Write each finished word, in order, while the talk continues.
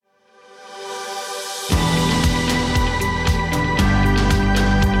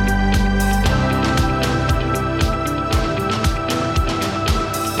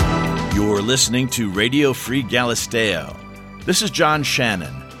You're listening to Radio Free Galisteo. This is John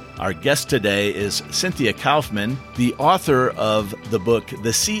Shannon. Our guest today is Cynthia Kaufman, the author of the book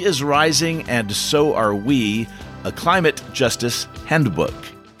The Sea is Rising and So Are We, a Climate Justice Handbook.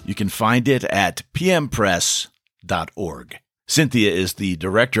 You can find it at pmpress.org. Cynthia is the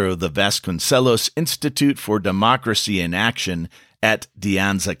director of the Vasconcelos Institute for Democracy in Action at De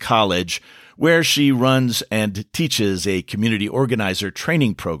Anza College, where she runs and teaches a community organizer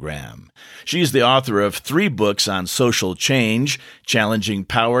training program. She's the author of 3 books on social change: Challenging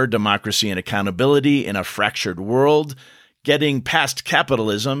Power, Democracy, and Accountability in a Fractured World, Getting Past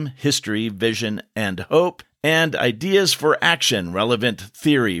Capitalism, History, Vision, and Hope, and Ideas for Action, Relevant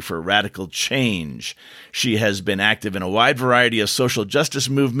Theory for Radical Change. She has been active in a wide variety of social justice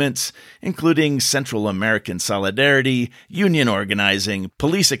movements, including Central American Solidarity, union organizing,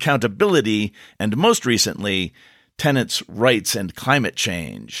 police accountability, and most recently, tenants' rights and climate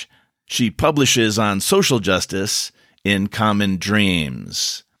change. She publishes on social justice in Common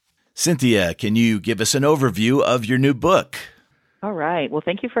Dreams. Cynthia, can you give us an overview of your new book? All right. Well,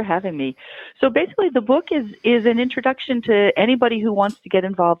 thank you for having me. So basically, the book is an introduction to anybody who wants to get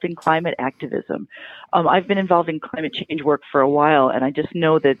involved in climate activism. I've been involved in climate change work for a while, and I just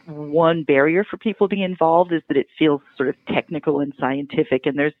know that one barrier for people being involved is that it feels sort of technical and scientific,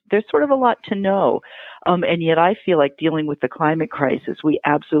 and there's sort of a lot to know. And yet I feel like dealing with the climate crisis, we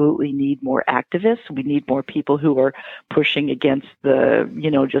absolutely need more activists. We need more people who are pushing against the,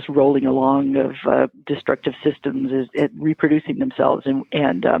 just rolling along of destructive systems at reproducing themselves.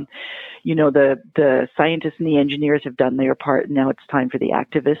 And the scientists and the engineers have done their part, and now it's time for the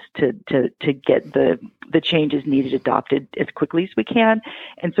activists to get the changes needed adopted as quickly as we can.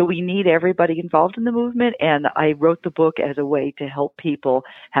 And so we need everybody involved in the movement, and I wrote the book as a way to help people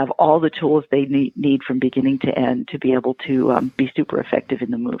have all the tools they need from beginning to end to be able to be super effective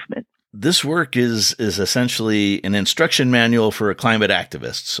in the movement. This work is essentially an instruction manual for climate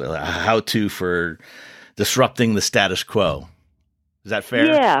activists, a how-to for disrupting the status quo. Is that fair?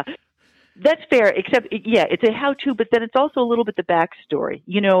 Yeah. That's fair, except, it's a how-to, but then it's also a little bit the backstory.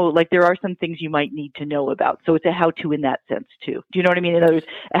 Like there are some things you might need to know about. So it's a how-to in that sense, too. Do you know what I mean? In other words,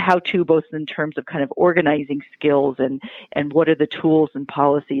 a how-to both in terms of kind of organizing skills and what are the tools and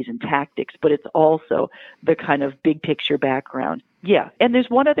policies and tactics, but it's also the kind of big picture background. Yeah. And there's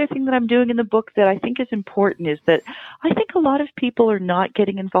one other thing that I'm doing in the book that I think is important is that I think a lot of people are not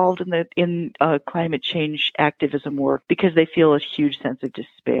getting involved in climate change activism work because they feel a huge sense of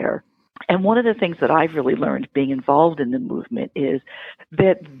despair. And one of the things that I've really learned being involved in the movement is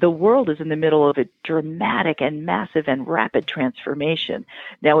that the world is in the middle of a dramatic and massive and rapid transformation.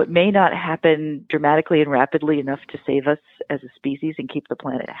 Now, it may not happen dramatically and rapidly enough to save us as a species and keep the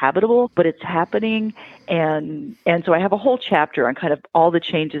planet habitable, but it's happening. And so I have a whole chapter on kind of all the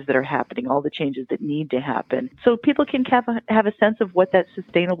changes that are happening, all the changes that need to happen, so people can have a sense of what that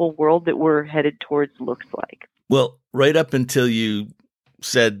sustainable world that we're headed towards looks like. Well, right up until you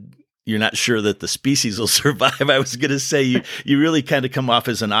said you're not sure that the species will survive, I was going to say you really kind of come off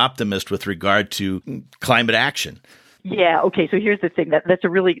as an optimist with regard to climate action. Yeah. Okay. So here's the thing.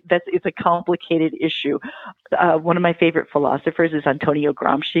 It's a complicated issue. One of my favorite philosophers is Antonio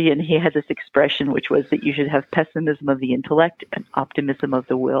Gramsci, and he had this expression, which was that you should have pessimism of the intellect and optimism of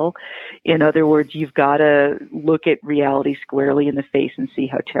the will. In other words, you've got to look at reality squarely in the face and see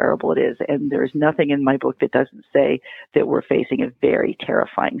how terrible it is. And there's nothing in my book that doesn't say that we're facing a very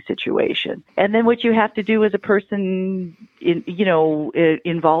terrifying situation. And then what you have to do as a person,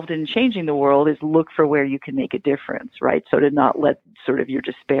 involved in changing the world is look for where you can make a difference. Right. So to not let sort of your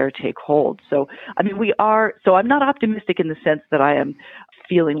despair take hold. So, I mean, so I'm not optimistic in the sense that I am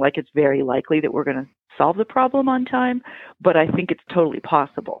feeling like it's very likely that we're going to solve the problem on time, but I think it's totally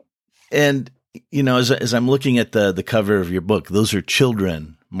possible. And, as I'm looking at the cover of your book, those are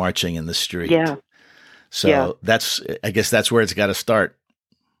children marching in the street. Yeah. So I guess that's where it's got to start.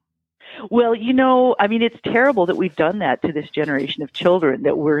 Well, it's terrible that we've done that to this generation of children,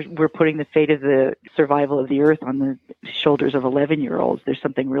 that we're putting the fate of the survival of the earth on the shoulders of 11-year-olds. There's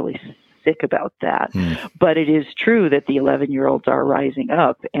something really sick about that. But it is true that the 11-year-olds are rising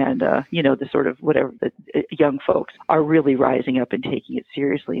up, and, the sort of the young folks are really rising up and taking it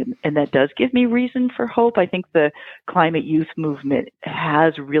seriously. And that does give me reason for hope. I think the climate youth movement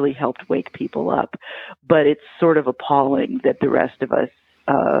has really helped wake people up, but it's sort of appalling that the rest of us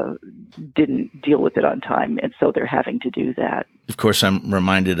didn't deal with it on time, and so they're having to do that. Of course, I'm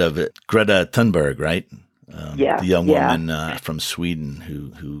reminded of it. Greta Thunberg, right? the young woman from Sweden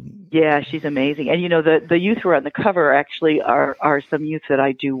who. Yeah, she's amazing. And, the youth who are on the cover actually are some youth that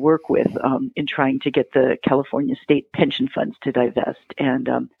I do work with in trying to get the California state pension funds to divest. And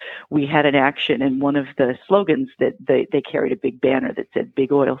we had an action, and one of the slogans that they carried a big banner that said,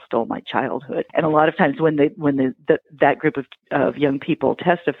 "Big Oil stole my childhood." And a lot of times when that group of young people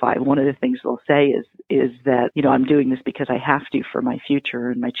testify, one of the things they'll say is that, I'm doing this because I have to for my future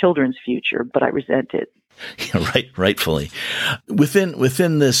and my children's future, but I resent it. Yeah, rightfully.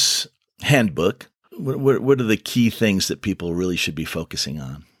 Within this handbook, what are the key things that people really should be focusing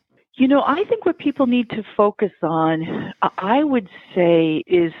on? I think what people need to focus on, I would say,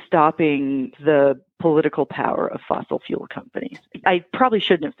 is stopping the political power of fossil fuel companies. I probably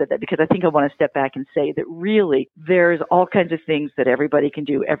shouldn't have said that, because I think I want to step back and say that really there's all kinds of things that everybody can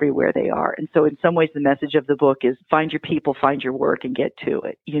do everywhere they are. And so in some ways the message of the book is find your people, find your work, and get to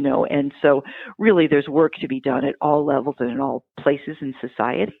it, And so really there's work to be done at all levels and in all places in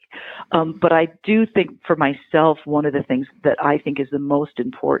society. But I do think for myself, one of the things that I think is the most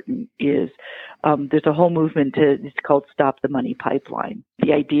important is there's a whole movement it's called Stop the Money Pipeline.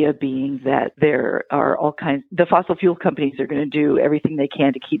 The idea being that there are all kinds, the fossil fuel companies are going to do everything they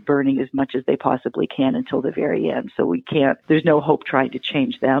can to keep burning as much as they possibly can until the very end. So there's no hope trying to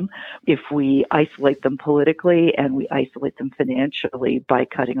change them. If we isolate them politically and we isolate them financially by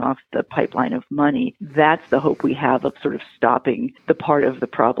cutting off the pipeline of money, that's the hope we have of sort of stopping the part of the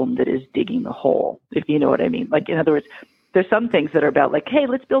problem that is digging the hole, if you know what I mean. Like, in other words, there's some things that are about like, hey,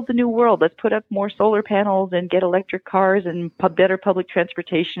 let's build the new world. Let's put up more solar panels and get electric cars and better public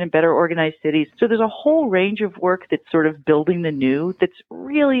transportation and better organized cities. So there's a whole range of work that's sort of building the new that's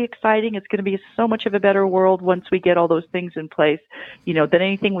really exciting. It's going to be so much of a better world once we get all those things in place, than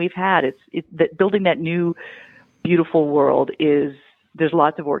anything we've had. It's that building that new, beautiful world there's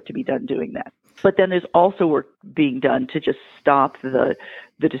lots of work to be done doing that. But then there's also work being done to just stop the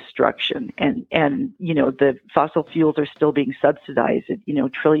destruction. And the fossil fuels are still being subsidized at,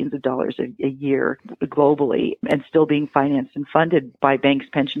 trillions of dollars a year globally, and still being financed and funded by banks,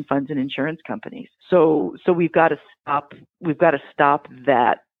 pension funds, and insurance companies. So we've got to stop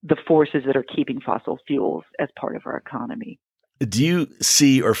that, the forces that are keeping fossil fuels as part of our economy. Do you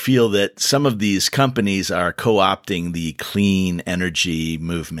see or feel that some of these companies are co-opting the clean energy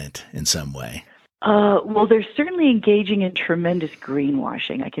movement in some way? Well, they're certainly engaging in tremendous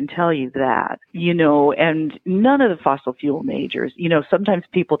greenwashing. I can tell you that, and none of the fossil fuel majors, sometimes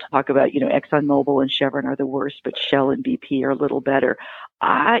people talk about, ExxonMobil and Chevron are the worst, but Shell and BP are a little better.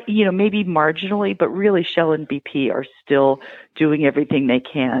 Maybe marginally, but really Shell and BP are still doing everything they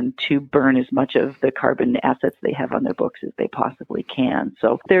can to burn as much of the carbon assets they have on their books as they possibly can.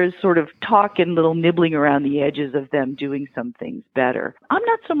 So there's sort of talk and little nibbling around the edges of them doing some things better. I'm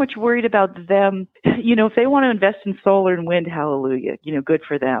not so much worried about them. If they want to invest in solar and wind, hallelujah, good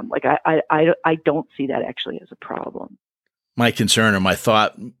for them. Like I don't see that actually as a problem. My concern or my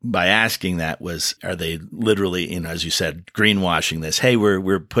thought by asking that was, are they literally, as you said, greenwashing this? Hey,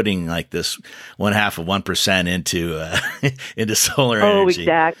 we're putting like this 0.5% into solar energy. Oh,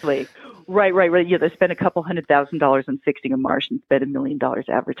 exactly. Right. Yeah, they spent a couple $100,000 on fixing a marsh and spent $1 million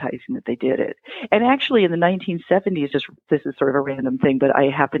advertising that they did it. And actually, in the 1970s, this is sort of a random thing, but I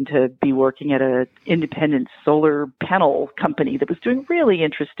happened to be working at an independent solar panel company that was doing really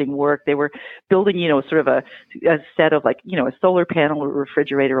interesting work. They were building, sort of a set of like, a solar panel, a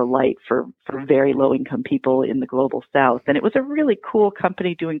refrigerator, a light for very low income people in the global South. And it was a really cool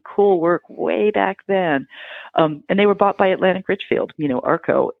company doing cool work way back then. And they were bought by Atlantic Richfield,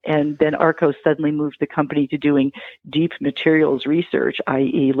 ARCO. And then ARCO suddenly moved the company to doing deep materials research,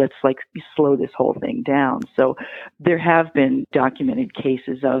 i.e., let's slow this whole thing down. So there have been documented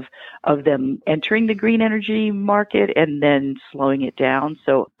cases of them entering the green energy market and then slowing it down.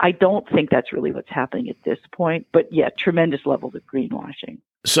 So I don't think that's really what's happening at this point. But yeah, tremendous levels of greenwashing.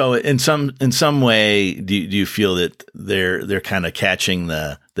 So in some way, do you feel that they're kind of catching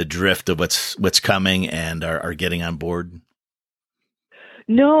the drift of what's coming and are getting on board?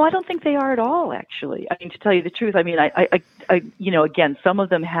 No, I don't think they are at all, actually. I mean, to tell you the truth, I mean, I again, some of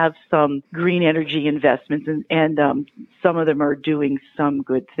them have some green energy investments and some of them are doing some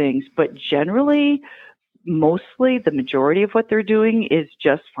good things, but generally, mostly the majority of what they're doing is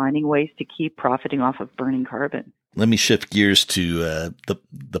just finding ways to keep profiting off of burning carbon. Let me shift gears to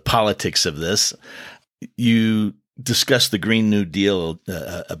the politics of this. You discussed the Green New Deal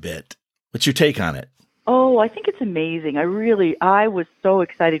a bit. What's your take on it? Oh, I think it's amazing. I was so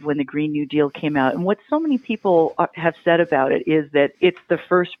excited when the Green New Deal came out. And what so many people have said about it is that it's the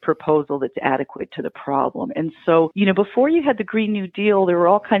first proposal that's adequate to the problem. And so, before you had the Green New Deal, there were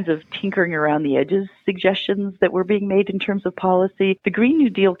all kinds of tinkering around the edges suggestions that were being made in terms of policy. The Green New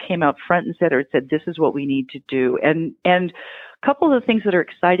Deal came out front and center. It said, this is what we need to do. And a couple of the things that are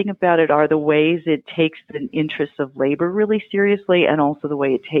exciting about it are the ways it takes the interests of labor really seriously, and also the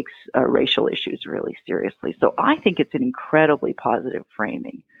way it takes racial issues really seriously. So I think it's an incredibly positive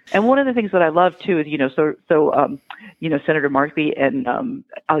framing. And one of the things that I love too is, Senator Markey and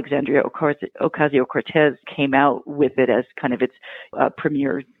Alexandria Ocasio-Cortez came out with it as kind of its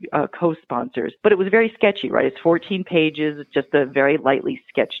premier co-sponsors. But it was very sketchy, right? It's 14 pages, it's just a very lightly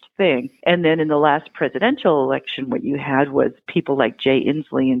sketched thing. And then in the last presidential election, what you had was people like Jay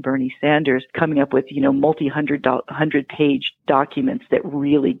Inslee and Bernie Sanders coming up with, multi-hundred-page documents that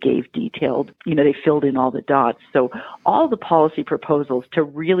really gave detailed, they filled in all the dots. So all the policy proposals to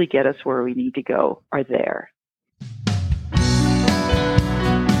really get us where we need to go are there.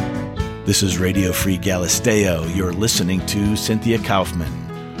 This is Radio Free Galisteo. You're listening to Cynthia Kaufman,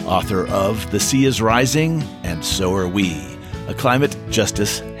 author of The Sea is Rising and So Are We, a climate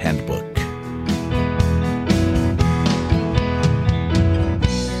justice handbook.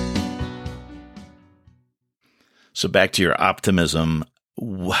 So back to your optimism.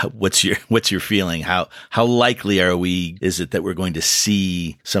 What's your feeling? How likely is it that we're going to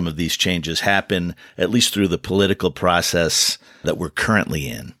see some of these changes happen, at least through the political process that we're currently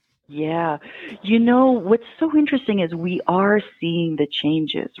in? Yeah. What's so interesting is we are seeing the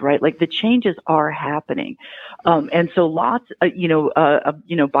changes, right? Like the changes are happening. And so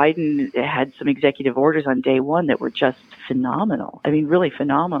Biden had some executive orders on day one that were just phenomenal. I mean, really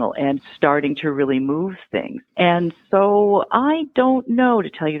phenomenal, and starting to really move things. And so I don't know, to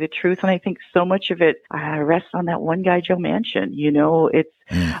tell you the truth. And I think so much of it rests on that one guy, Joe Manchin.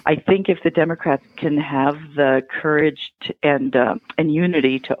 I think if the Democrats can have the courage and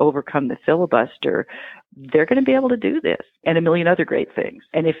unity to overcome the filibuster, they're going to be able to do this and a million other great things.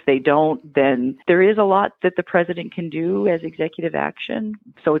 And if they don't, then there is a lot that the president can do as executive action.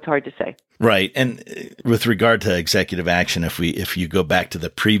 So it's hard to say. Right. And with regard to executive action, if you go back to the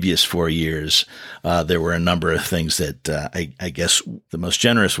previous 4 years, there were a number of things that I guess the most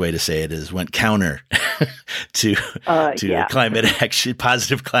generous way to say it is went counter to climate action,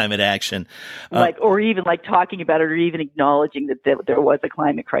 positive climate action. Or even talking about it, or even acknowledging that there was a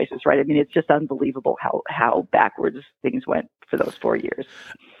climate crisis, right? I mean, it's just unbelievable how backwards things went for those 4 years.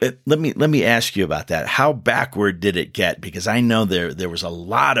 Let me ask you about that. How backward did it get? Because I know there was a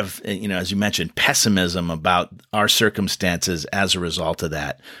lot of, as you mentioned, pessimism about our circumstances as a result of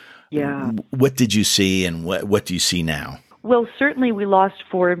that. Yeah. What did you see, and what do you see now? Well, certainly we lost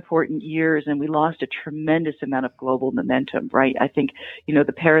 4 important years, and we lost a tremendous amount of global momentum, right? I think,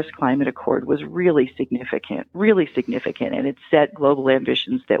 the Paris Climate Accord was really significant, and it set global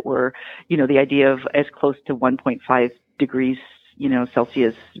ambitions that were, the idea of as close to 1.5 degrees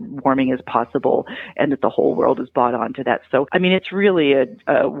Celsius warming as possible, and that the whole world is bought onto that. So, I mean, it's really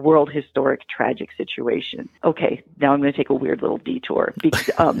a world historic, tragic situation. Okay, now I'm going to take a weird little detour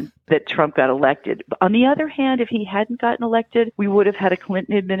because that Trump got elected. On the other hand, if he hadn't gotten elected, we would have had a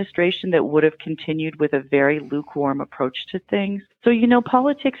Clinton administration that would have continued with a very lukewarm approach to things. So,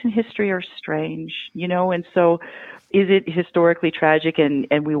 politics and history are strange, and so is it historically tragic and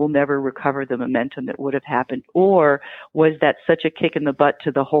we will never recover the momentum that would have happened? Or was that such a kick in the butt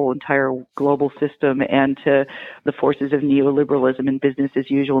to the whole entire global system and to the forces of neoliberalism and business as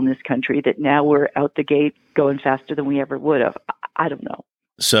usual in this country that now we're out the gate going faster than we ever would have? I don't know.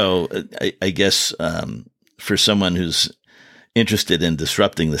 So I guess for someone who's interested in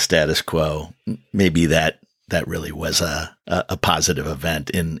disrupting the status quo, maybe that really was a positive event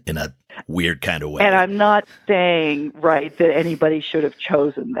in a weird kind of way. And I'm not saying, right, that anybody should have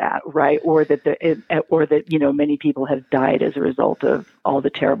chosen that, right, or that many people have died as a result of all the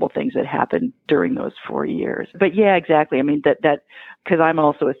terrible things that happened during those 4 years. But yeah, exactly. I mean, that because I'm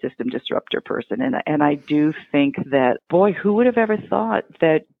also a system disruptor person, and I do think that, boy, who would have ever thought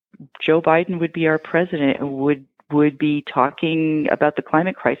that Joe Biden would be our president and would be talking about the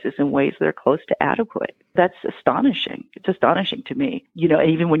climate crisis in ways that are close to adequate. That's astonishing. It's astonishing to me.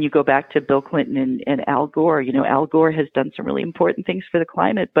 Even when you go back to Bill Clinton and Al Gore, Al Gore has done some really important things for the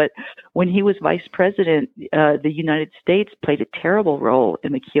climate, but when he was vice president, the United States played a terrible role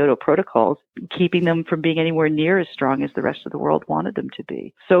in the Kyoto protocols, keeping them from being anywhere near as strong as the rest of the world wanted them to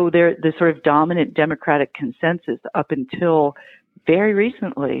be. So the sort of dominant Democratic consensus up until very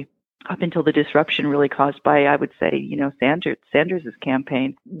recently up until the disruption really caused by, I would say, Sanders'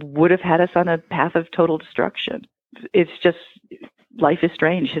 campaign, would have had us on a path of total destruction. It's just, life is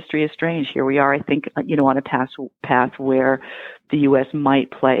strange. History is strange. Here we are, I think, on a path where the U.S.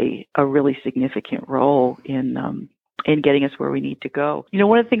 might play a really significant role in getting us where we need to go.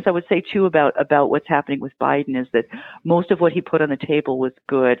 One of the things I would say too about what's happening with Biden is that most of what he put on the table was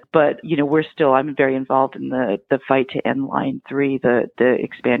good, but I'm very involved in the fight to end Line 3, the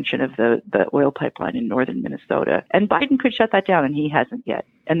expansion of the oil pipeline in northern Minnesota. And Biden could shut that down, and he hasn't yet.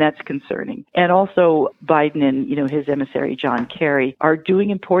 And that's concerning. And also Biden and, his emissary, John Kerry, are doing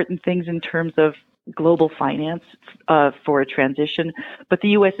important things in terms of global finance for a transition, but the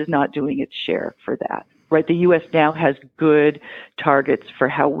U.S. is not doing its share for that. Right, the U.S. now has good targets for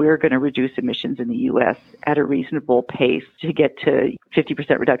how we're going to reduce emissions in the U.S. at a reasonable pace to get to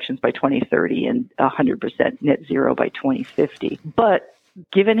 50% reductions by 2030 and 100% net zero by 2050. But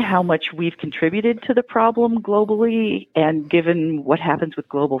given how much we've contributed to the problem globally and given what happens with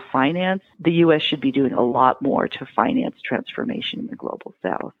global finance, the U.S. should be doing a lot more to finance transformation in the global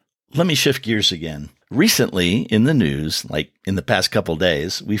South. Let me shift gears again. Recently in the news, like in the past couple of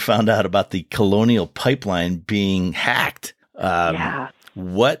days, we found out about the Colonial Pipeline being hacked.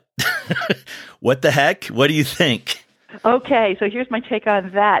 What the heck? What do you think? Okay, so here's my take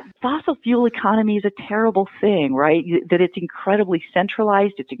on that. Fossil fuel economy is a terrible thing, right? That it's incredibly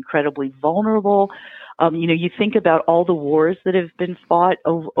centralized, it's incredibly vulnerable. You think about all the wars that have been fought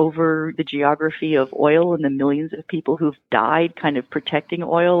over the geography of oil and the millions of people who've died kind of protecting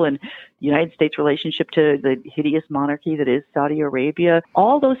oil, and the United States' relationship to the hideous monarchy that is Saudi Arabia.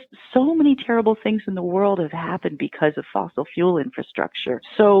 So many terrible things in the world have happened because of fossil fuel infrastructure.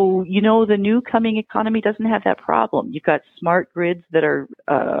 So, the new coming economy doesn't have that problem. You've got smart grids that are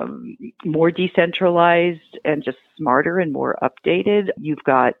more decentralized and just smarter and more updated. You've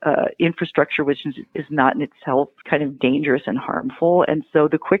got infrastructure which is not in itself kind of dangerous and harmful. And so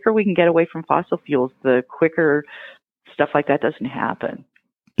the quicker we can get away from fossil fuels, the quicker stuff like that doesn't happen.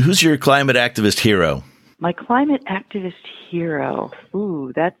 Who's your climate activist hero? My climate activist hero.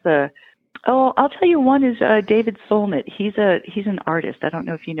 I'll tell you one is David Solnit. He's an artist. I don't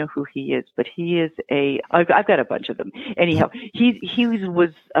know if you know who he is, but he is I've got a bunch of them. Anyhow, he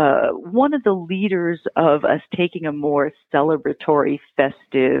was one of the leaders of us taking a more celebratory,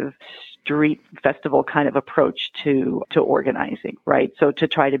 festive, street festival kind of approach to organizing, right? So to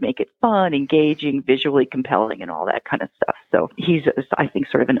try to make it fun, engaging, visually compelling, and all that kind of stuff. So he's, I think,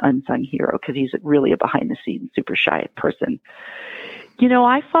 sort of an unsung hero because he's really a behind-the-scenes, super shy person.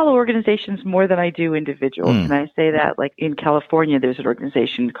 I follow organizations more than I do individuals. And I say that, like in California, there's an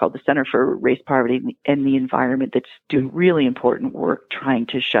organization called the Center for Race, Poverty, and the Environment that's doing really important work trying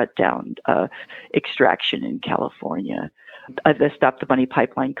to shut down extraction in California. The Stop the Money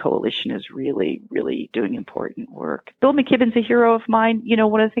Pipeline Coalition is really, really doing important work. Bill McKibben's a hero of mine.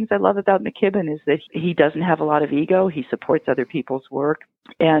 One of the things I love about McKibben is that he doesn't have a lot of ego. He supports other people's work.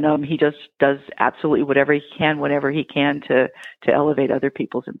 And he just does absolutely whatever he can to elevate other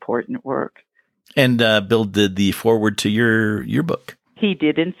people's important work. And Bill did the foreword to your book. He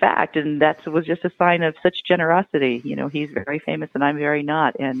did, in fact, and that was just a sign of such generosity. He's very famous and I'm very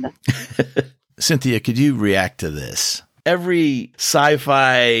not. And Cynthia, could you react to this? Every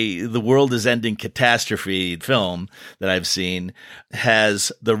sci-fi, the world is ending catastrophe film that I've seen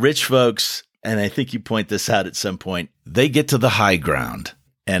has the rich folks, and I think you point this out at some point, they get to the high ground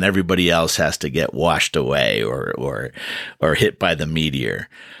and everybody else has to get washed away or hit by the meteor.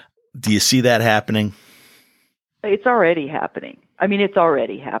 Do you see that happening? It's already happening. I mean, it's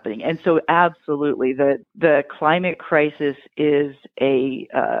already happening. And so absolutely, the climate crisis is a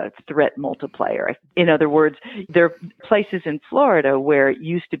threat multiplier. In other words, there are places in Florida where it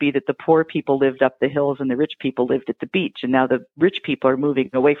used to be that the poor people lived up the hills and the rich people lived at the beach. And now the rich people are moving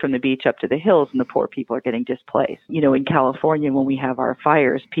away from the beach up to the hills and the poor people are getting displaced. In California, when we have our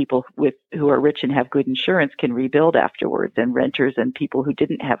fires, people who are rich and have good insurance can rebuild afterwards, and renters and people who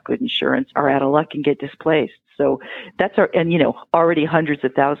didn't have good insurance are out of luck and get displaced. So that's already hundreds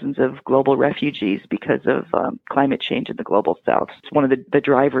of thousands of global refugees because of climate change in the global South. It's one of the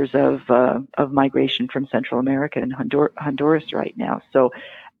drivers of migration from Central America and Honduras right now. So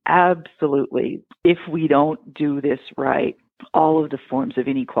absolutely, if we don't do this right, all of the forms of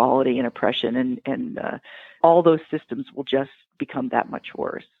inequality and oppression and all those systems will just become that much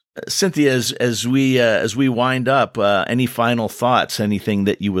worse. Cynthia, as we wind up, any final thoughts? Anything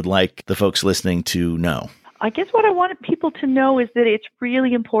that you would like the folks listening to know? I guess what I want people to know is that it's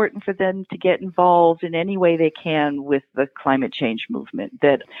really important for them to get involved in any way they can with the climate change movement.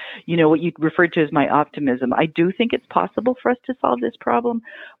 That, what you referred to as my optimism. I do think it's possible for us to solve this problem,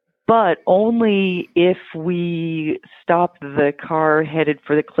 but only if we stop the car headed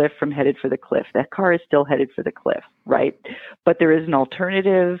for the cliff from headed for the cliff. That car is still headed for the cliff, right? But there is an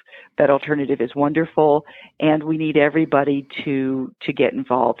alternative. That alternative is wonderful, and we need everybody to get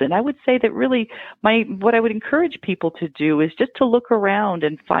involved. And I would say that really what I would encourage people to do is just to look around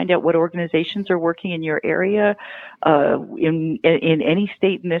and find out what organizations are working in your area. In any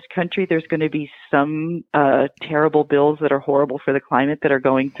state in this country, there's going to be some terrible bills that are horrible for the climate that are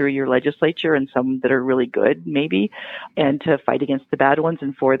going through your legislature, and some that are really good, maybe, and to fight against the bad ones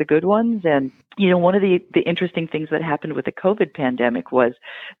and for the good ones. And one of the interesting things that happened with the COVID pandemic was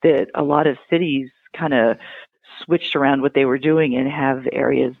that a lot of cities kind of switched around what they were doing and have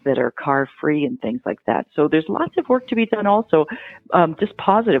areas that are car free and things like that. So there's lots of work to be done also, just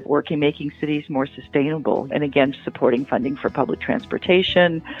positive work in making cities more sustainable. And again, supporting funding for public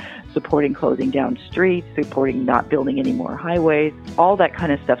transportation, supporting closing down streets, supporting not building any more highways, all that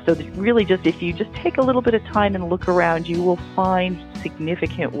kind of stuff. So really just, if you just take a little bit of time and look around, you will find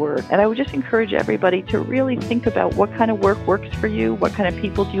significant work. And I would just encourage everybody to really think about what kind of work works for you, what kind of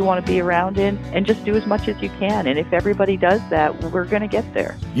people do you want to be around in, and just do as much as you can. And if everybody does that, we're going to get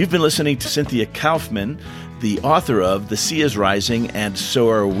there. You've been listening to Cynthia Kaufman, the author of The Sea is Rising and So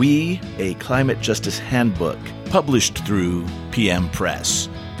Are We, a Climate Justice Handbook, published through PM Press.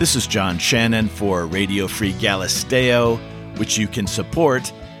 This is John Shannon for Radio Free Galisteo, which you can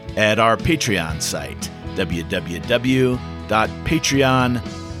support at our Patreon site,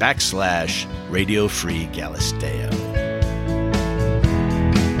 www.patreon.com/Radio Free Galisteo.